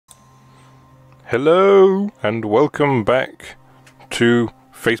Hello and welcome back to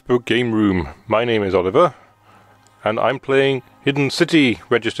Facebook Game Room. My name is Oliver and I'm playing Hidden City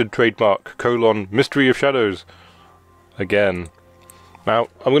Registered Trademark : Mystery of Shadows again. Now,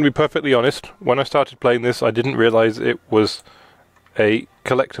 I'm going to be perfectly honest, when I started playing this I didn't realise it was a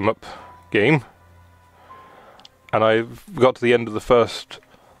collect 'em up game, and I got to the end of the first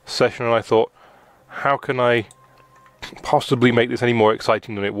session and I thought, how can I possibly make this any more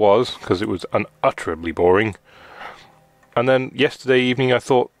exciting than it was, because it was unutterably boring. And then yesterday evening I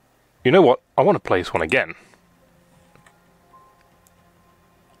thought, you know what, I want to play this one again.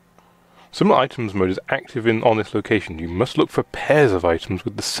 Similar items mode is active on this location. You must look for pairs of items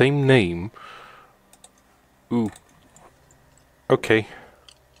with the same name. Ooh. Okay.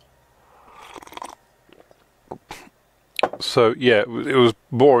 So yeah, it was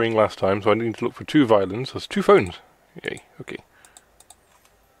boring last time, so I need to look for 2 violins. There's 2 phones. Yay, okay.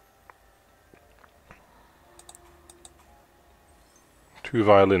 Two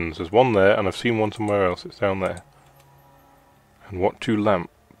violins. There's one there, and I've seen one somewhere else. It's down there. And what 2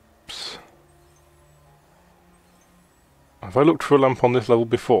 lamps? Have I looked for a lamp on this level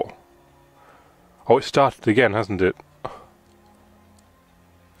before? Oh, it started again, hasn't it?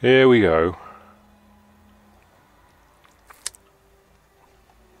 Here we go.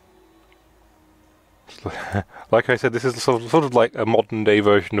 Like I said, this is sort of like a modern day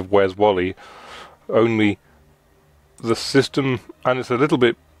version of Where's Wally, only the system, and it's a little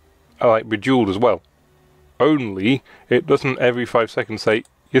bit like Bejeweled as well, only it doesn't every 5 seconds say,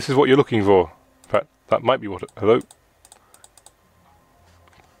 this is what you're looking for. In fact, that might be what it... Hello?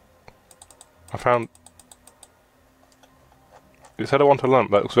 I found... It said I want a lamp.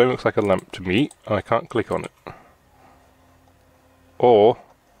 That very looks like a lamp to me, and I can't click on it. Or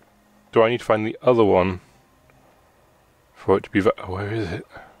do I need to find the other one for it to be... where is it?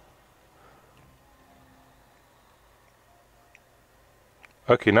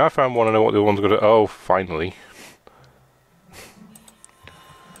 Okay, now I found one. I know what the other one's got to... Oh, finally.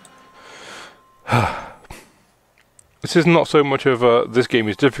 This is not so much of a... This game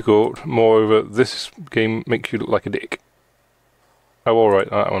is difficult. Moreover, this game makes you look like a dick. Oh, alright,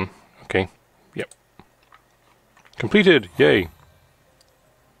 that one. Okay. Yep. Completed! Yay!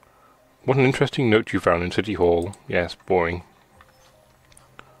 What an interesting note you found in City Hall. Yes, boring.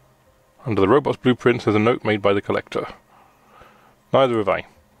 Under the robot's blueprints there's a note made by the collector. Neither have I.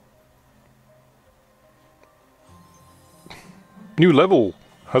 New level!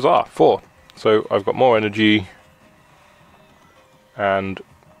 Huzzah! 4. So I've got more energy and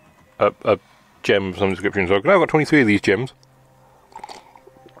a gem of some description. So I've now got 23 of these gems,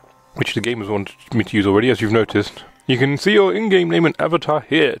 which the game has wanted me to use already, as you've noticed. You can see your in-game name and avatar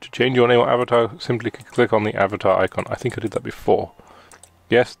here. To change your name or avatar, simply click on the avatar icon. I think I did that before.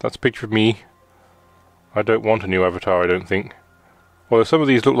 Yes, that's a picture of me. I don't want a new avatar, I don't think. Although some of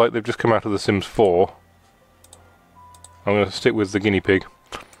these look like they've just come out of The Sims 4. I'm going to stick with the guinea pig.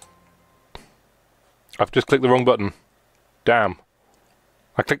 I've just clicked the wrong button. Damn.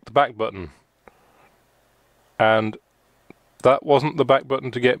 I clicked the back button. And that wasn't the back button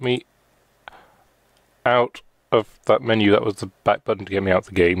to get me out of that menu. That was the back button to get me out of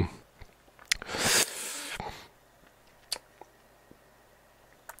the game.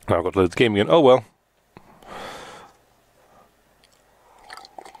 Now I've got to load the game again. Oh well.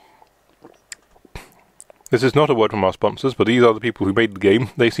 This is not a word from our sponsors, but these are the people who made the game.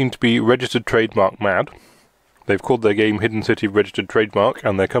 They seem to be registered trademark mad. They've called their game Hidden City Registered Trademark,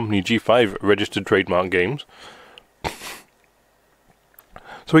 and their company G5 Registered Trademark Games.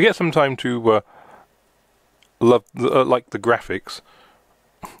 So we get some time to like the graphics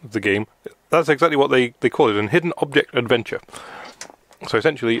of the game. That's exactly what they call it, an hidden object adventure. So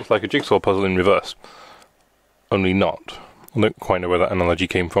essentially it's like a jigsaw puzzle in reverse. Only not. I don't quite know where that analogy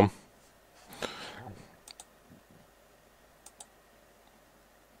came from.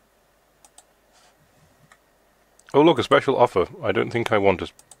 Oh look, a special offer. I don't think I want a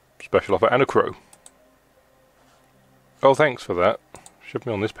special offer. And a crow. Oh, thanks for that. Should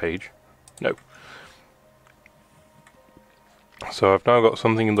be on this page. No. So I've now got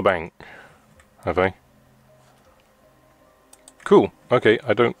something in the bank. Have I? Cool. Okay,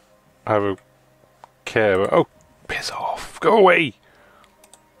 I don't have a care. Oh, piss off. Go away!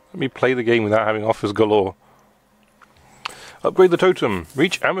 Let me play the game without having offers galore. Upgrade the totem.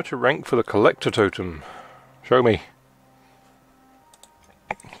 Reach amateur rank for the collector totem. Show me.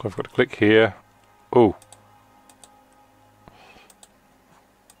 I've got to click here. Oh.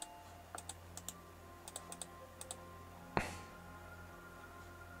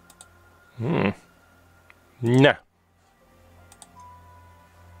 Nah.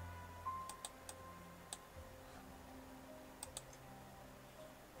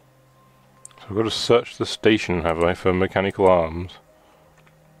 I've got to search the station, have I, for mechanical arms?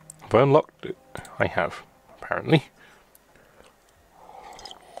 Have I unlocked it? I have, apparently.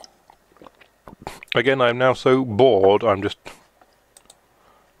 Again, I'm now so bored, I'm just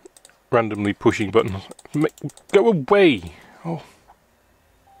randomly pushing buttons. Go away! Oh.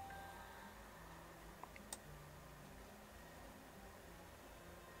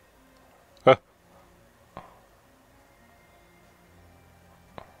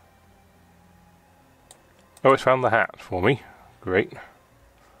 Oh, it's found the hat for me. Great.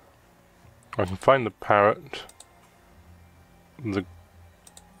 I can find the parrot, the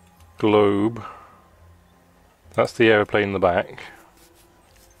globe. That's the aeroplane in the back.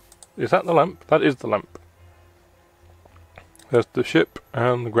 Is that the lamp? That is the lamp. There's the ship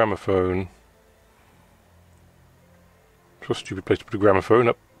and the gramophone. It's a stupid place to put a gramophone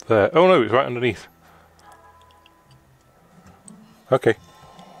up there. Oh no, it's right underneath. Okay.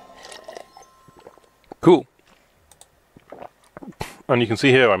 Cool. And you can see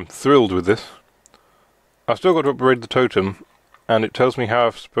here I'm thrilled with this. I've still got to upgrade the totem, and it tells me how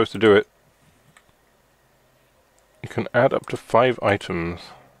I'm supposed to do it. You can add up to 5 items.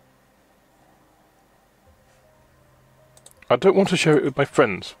 I don't want to share it with my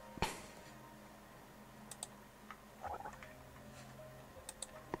friends.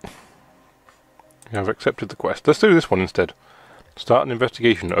 I've accepted the quest. Let's do this one instead. Start an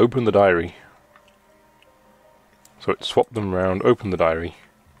investigation. Open the diary. So it swapped them around. Open the diary.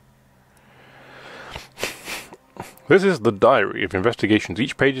 This is the diary of investigations.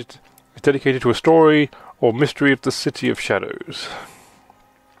 Each page is dedicated to a story or mystery of the City of Shadows.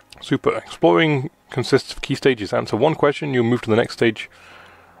 Super. Exploring consists of key stages. Answer one question, you'll move to the next stage.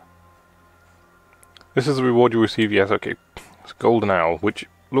 This is the reward you'll receive. Yes, okay. It's a golden owl, which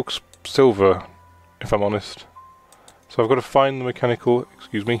looks silver, if I'm honest. So I've got to find the mechanical...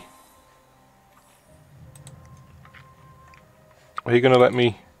 Excuse me. Are you going to let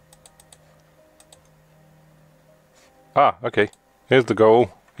me... Ah, okay. Here's the goal.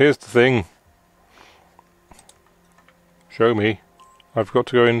 Here's the thing. Show me. I've got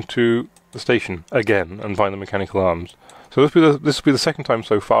to go into the station again and find the mechanical arms. So this will be the second time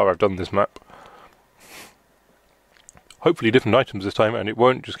so far I've done this map. Hopefully different items this time, and it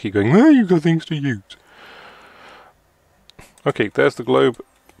won't just keep going, you've got things to use. Okay, there's the globe.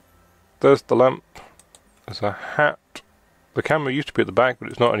 There's the lamp. There's a hat. The camera used to be at the back, but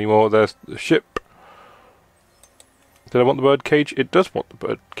it's not anymore. There's the ship. Did I want the bird cage? It does want the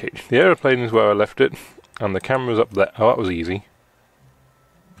bird cage. The aeroplane is where I left it, and the camera's up there. Oh, that was easy.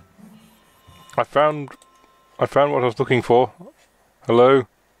 I found what I was looking for. Hello?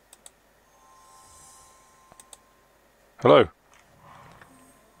 Hello?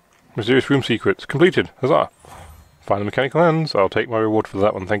 Mysterious room secrets. Completed. Huzzah. Find the mechanical hands. I'll take my reward for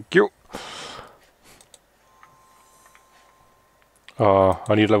that one. Thank you.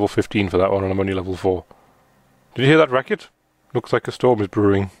 I need level 15 for that one, and I'm only level 4. Did you hear that racket? Looks like a storm is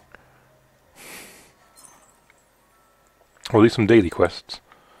brewing. Or at least some daily quests.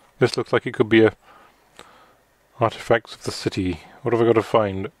 This looks like it could be a... Artifacts of the city. What have I got to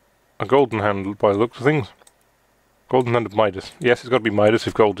find? A golden handle by the looks of things. Golden hand of Midas. Yes, it's got to be Midas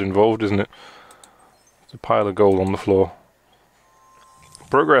if gold's involved, isn't it? There's a pile of gold on the floor.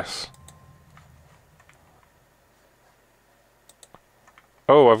 Progress.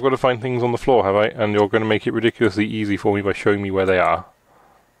 Oh, I've got to find things on the floor, have I? And you're going to make it ridiculously easy for me by showing me where they are.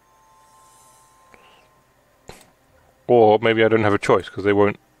 Or maybe I don't have a choice because they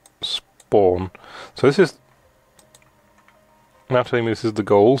won't spawn. So this is... Now telling me this is the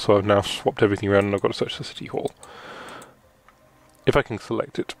goal, so I've now swapped everything around and I've got to search the city hall. If I can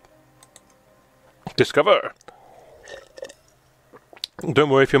select it. Discover! Don't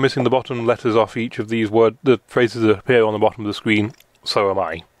worry if you're missing the bottom letters off each of these the phrases that appear on the bottom of the screen. So am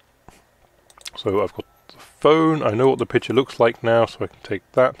I. So I've got the phone. I know what the picture looks like now, so I can take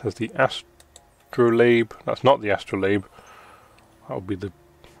that. There's the astrolabe. That's not the astrolabe. That'll be the...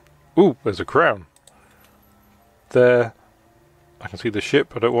 Ooh, there's a crown. There. I can see the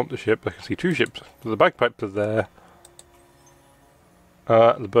ship. I don't want the ship. I can see 2 ships. The bagpipes are there.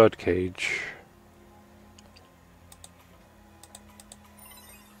 The bird cage.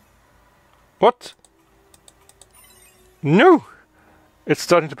 What? No! It's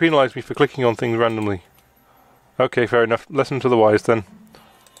starting to penalise me for clicking on things randomly. Okay, fair enough. Lesson to the wise then.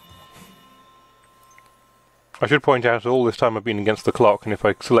 I should point out all this time I've been against the clock, and if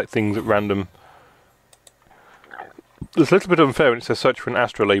I select things at random... It's a little bit unfair when it says search for an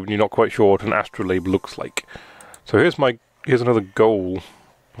astrolabe and you're not quite sure what an astrolabe looks like. So here's another goal.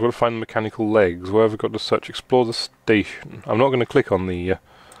 I've got to find the mechanical legs. Where have I got to search? Explore the station. I'm not going to click on the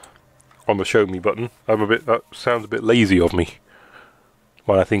on the show me button. That sounds a bit lazy of me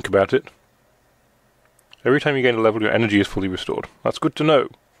when I think about it. Every time you gain a level, your energy is fully restored. That's good to know.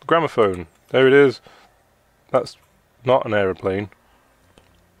 The gramophone. There it is. That's not an aeroplane.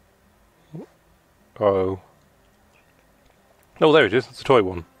 Oh. Oh, there it is. It's a toy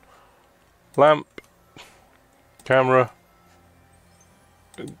one. Lamp. Camera.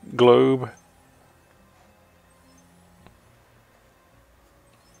 Globe.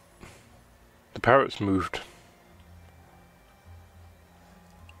 The parrot's moved.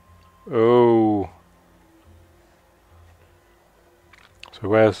 Oh. So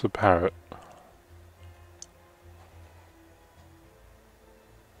where's the parrot?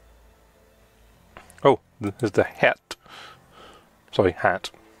 Oh, there's the hat. Sorry, hat.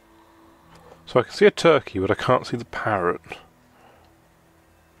 So I can see a turkey, but I can't see the parrot.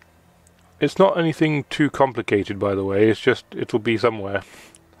 It's not anything too complicated, by the way. It's just, it'll be somewhere.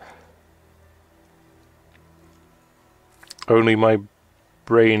 Only my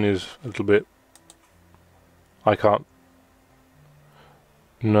brain is a little bit... I can't...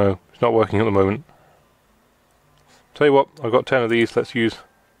 No, it's not working at the moment. Tell you what, I've got 10 of these, let's use...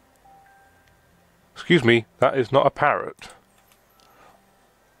 Excuse me, that is not a parrot.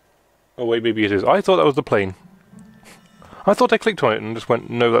 Oh wait, maybe it is. I thought that was the plane. I thought I clicked on it and just went,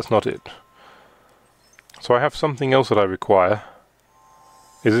 no, that's not it. So I have something else that I require.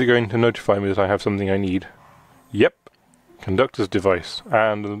 Is it going to notify me that I have something I need? Yep. Conductor's device.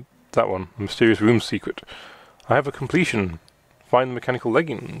 And that one, mysterious room secret. I have a completion. Find the mechanical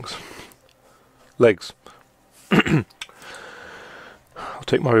leggings. Legs. I'll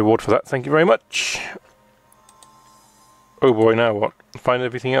take my reward for that, thank you very much. Oh boy, now what? Find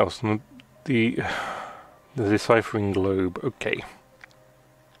everything else. The deciphering globe. Okay.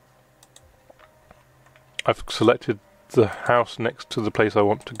 I've selected the house next to the place I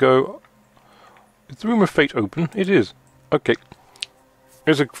want to go. Is the Room of Fate open? It is. Okay.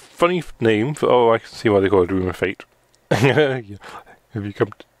 It's a funny name for... Oh, I can see why they call it Room of Fate. Have you come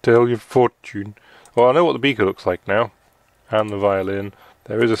to tell your fortune? Well, I know what the beaker looks like now. And the violin.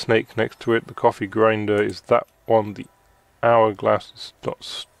 There is a snake next to it. The coffee grinder is that one. The hourglass is not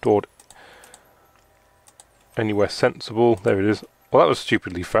stored anywhere sensible. There it is. Well, that was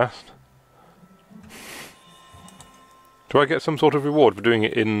stupidly fast. Do I get some sort of reward for doing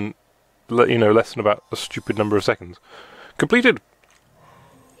it in, you know, less than about a stupid number of seconds? Completed!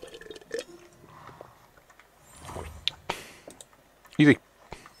 Easy.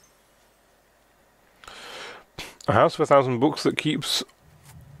 A house of 1,000 books that keeps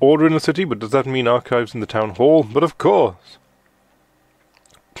order in the city, but does that mean archives in the town hall? But of course!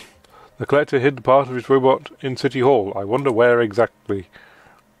 The collector hid part of his robot in City Hall. I wonder where exactly.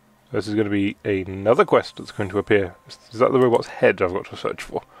 This is going to be another quest that's going to appear. Is that the robot's head I've got to search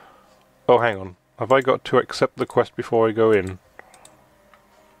for? Oh, hang on. Have I got to accept the quest before I go in?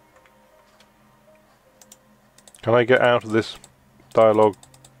 Can I get out of this dialogue?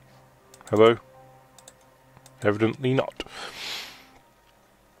 Hello? Evidently not.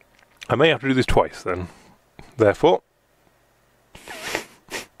 I may have to do this twice then. Therefore...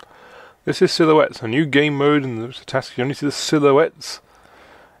 This is Silhouettes, a new game mode, and there's a task you only see the silhouettes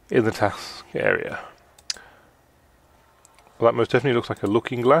in the task area. Well, that most definitely looks like a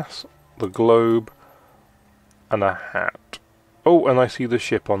looking glass, the globe, and a hat. Oh, and I see the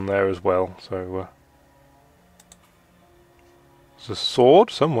ship on there as well, so... there's a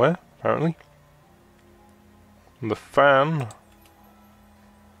sword somewhere, apparently. And the fan...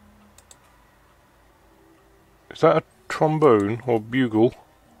 Is that a trombone or bugle?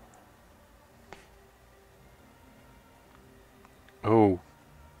 Oh.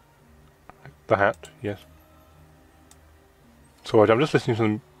 The hat, yes. So I'm just listening to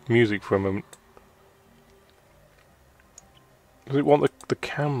the music for a moment. Does it want the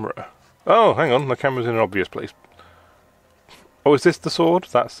camera? Oh, hang on, the camera's in an obvious place. Oh, is this the sword?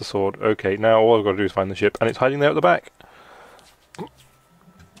 That's the sword. Okay, now all I've got to do is find the ship, and it's hiding there at the back.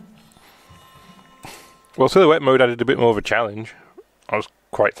 Well, Silhouette mode added a bit more of a challenge. I was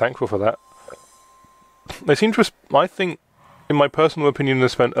quite thankful for that. They seem to, I think, in my personal opinion, they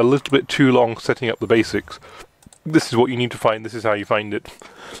spent a little bit too long setting up the basics. This is what you need to find, this is how you find it.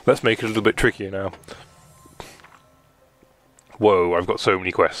 Let's make it a little bit trickier now. Whoa, I've got so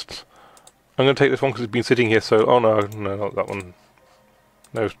many quests. I'm going to take this one because it's been sitting here so... Oh no, no, not that one.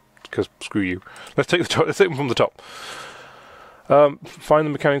 No, because screw you. Let's take the top. Let's take them from the top. Find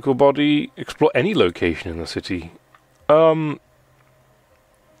the mechanical body. Explore any location in the city.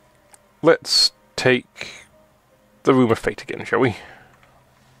 Let's take the Room of Fate again, shall we?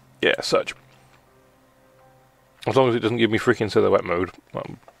 Yeah, search. As long as it doesn't give me freaking silhouette mode,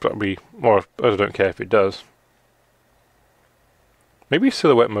 that'd be... Or I don't care if it does. Maybe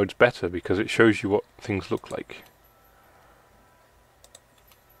silhouette mode's better because it shows you what things look like.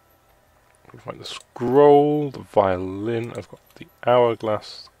 Like the scroll, the violin, I've got the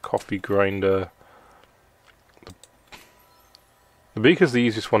hourglass, the coffee grinder. The beaker's the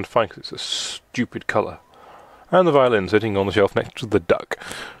easiest one to find because it's a stupid colour. And the violin sitting on the shelf next to the duck.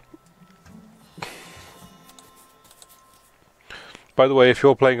 By the way, if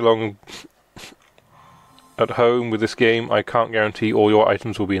you're playing along at home with this game, I can't guarantee all your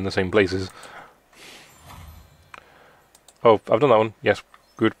items will be in the same places. Oh, I've done that one. Yes,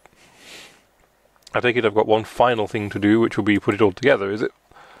 good. I take it I've got one final thing to do, which will be put it all together, is it?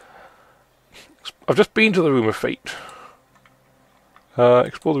 I've just been to the Room of Fate.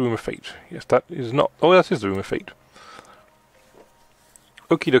 Explore the Room of Fate. Yes, that is not... Oh, that is the Room of Fate.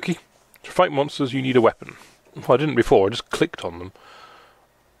 Okie dokie. To fight monsters, you need a weapon. Well, I didn't before, I just clicked on them.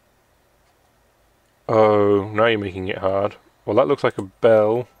 Oh, now you're making it hard. Well, that looks like a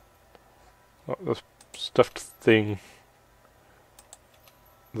bell. The stuffed thing.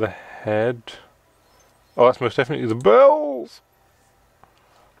 The head. Oh, that's most definitely the bells!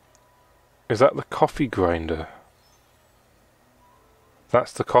 Is that the coffee grinder?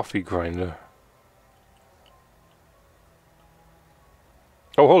 That's the coffee grinder.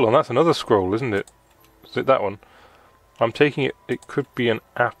 Oh, hold on, that's another scroll, isn't it? Is it that one? I'm taking it, it could be an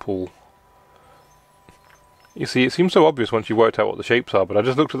apple. You see, it seems so obvious once you worked out what the shapes are, but I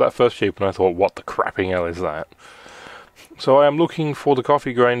just looked at that first shape and I thought, what the crapping hell is that? So I am looking for the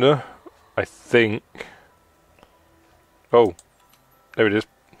coffee grinder, I think. Oh, there it is,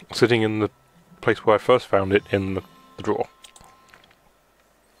 sitting in the place where I first found it, in the drawer.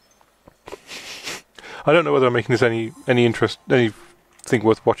 I don't know whether I'm making this anything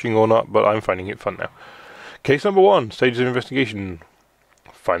worth watching or not, but I'm finding it fun now. Case number 1, stages of investigation.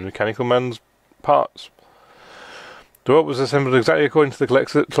 Find the mechanical man's parts. The robot was assembled exactly according to the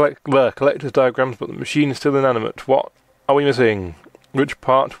collector's diagrams, but the machine is still inanimate. What are we missing? Which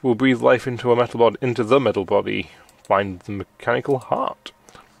part will breathe life into the metal body? Find the mechanical heart.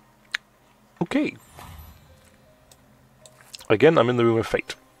 Okay. Again, I'm in the Room of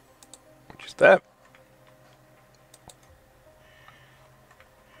Fate, which is there.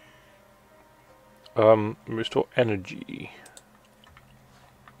 Restore energy.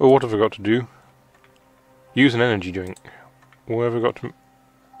 Oh, what have I got to do? Use an energy drink. What have I got to...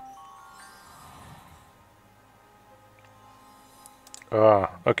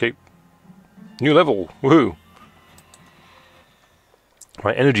 Ah, okay. New level! Woohoo!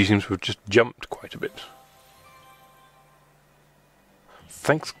 My energy seems to have just jumped quite a bit.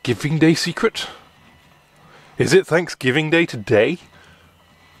 Thanksgiving Day secret? Is it Thanksgiving Day today?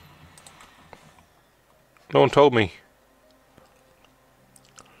 No one told me.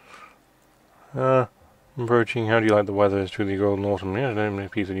 Approaching, how do you like the weather? It's truly golden autumn. Yeah, I don't know,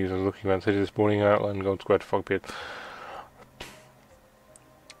 piece of news I was looking at. City this morning, outline, gold square to fog pit.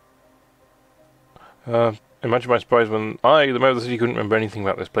 Imagine my surprise when I, the mayor of the city, couldn't remember anything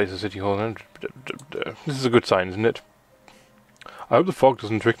about this place at City Hall. This is a good sign, isn't it? I hope the fog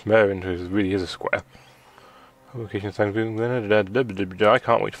doesn't trick the mayor into it really is a square. Location sign. I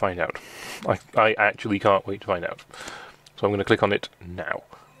can't wait to find out. I actually can't wait to find out. So I'm going to click on it now.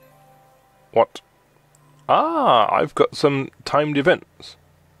 What? Ah, I've got some timed events.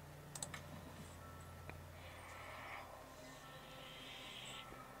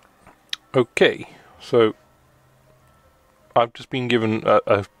 Okay, so I've just been given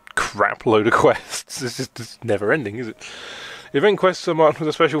a crap load of quests. This is just never ending, is it? Event quests are marked with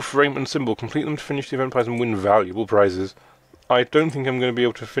a special frame and symbol. Complete them to finish the event prize and win valuable prizes. I don't think I'm going to be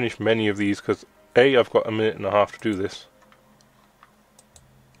able to finish many of these because A, I've got a minute and a half to do this.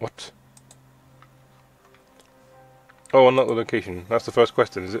 What? Oh, unlock the location. That's the first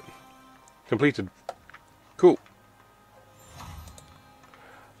question, is it? Completed. Cool.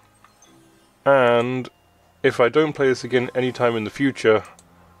 And if I don't play this again anytime in the future,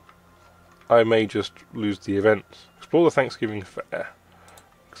 I may just lose the events. Explore the Thanksgiving fair.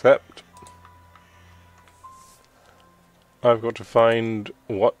 Except I've got to find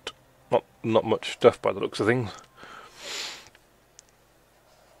what? Not much stuff by the looks of things.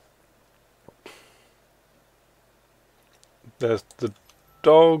 There's the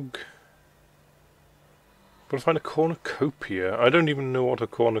dog. Got to find a cornucopia. I don't even know what a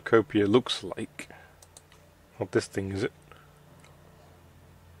cornucopia looks like. Not this thing, is it?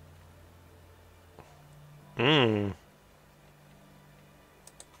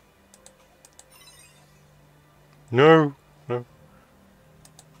 No, no.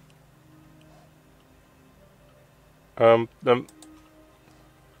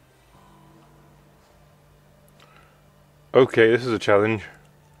 Okay, this is a challenge.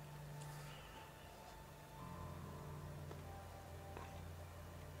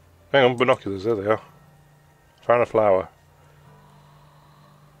 Hang on, binoculars, there they are. Found a flower.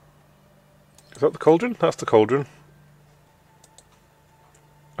 Is that the cauldron? That's the cauldron.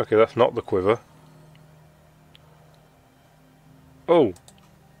 Okay, that's not the quiver. Oh!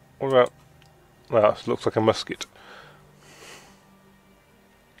 What about... that looks like a musket.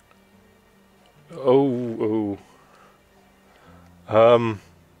 Oh, oh.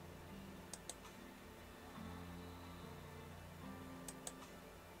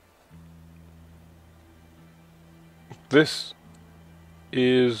 This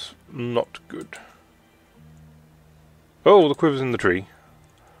is not good. Oh, the quiver's in the tree.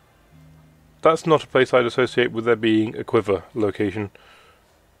 That's not a place I'd associate with there being a quiver location.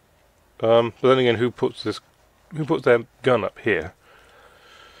 But then again, who puts their gun up here?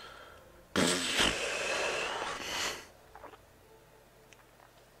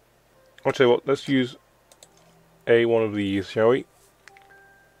 I'll tell you what, let's use one of these, shall we?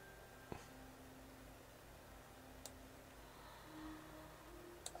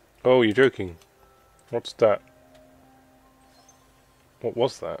 Oh, you're joking. What's that? What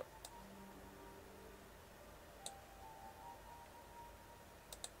was that?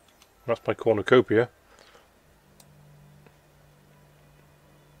 That's my cornucopia.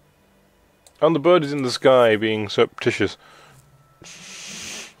 And the bird is in the sky being surreptitious.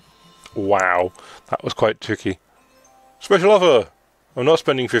 Wow, that was quite tricky. Special offer! I'm not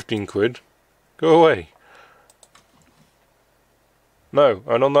spending 15 quid. Go away. No,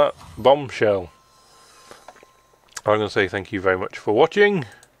 and on that bombshell, I'm going to say thank you very much for watching.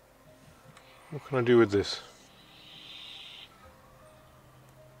 What can I do with this?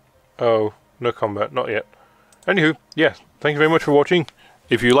 Oh, no combat, not yet. Anywho, yeah, thank you very much for watching.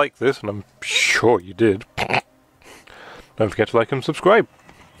 If you like this, and I'm sure you did, don't forget to like and subscribe.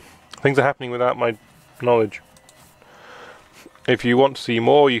 Things are happening without my knowledge. If you want to see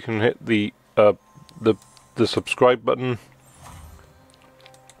more, you can hit the subscribe button.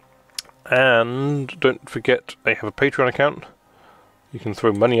 And don't forget, I have a Patreon account. You can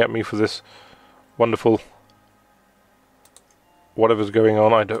throw money at me for this wonderful whatever's going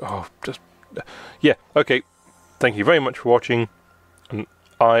on. I don't. Oh, just yeah. Okay. Thank you very much for watching, and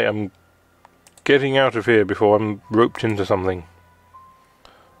I am getting out of here before I'm roped into something.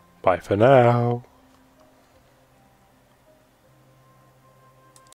 Bye for now.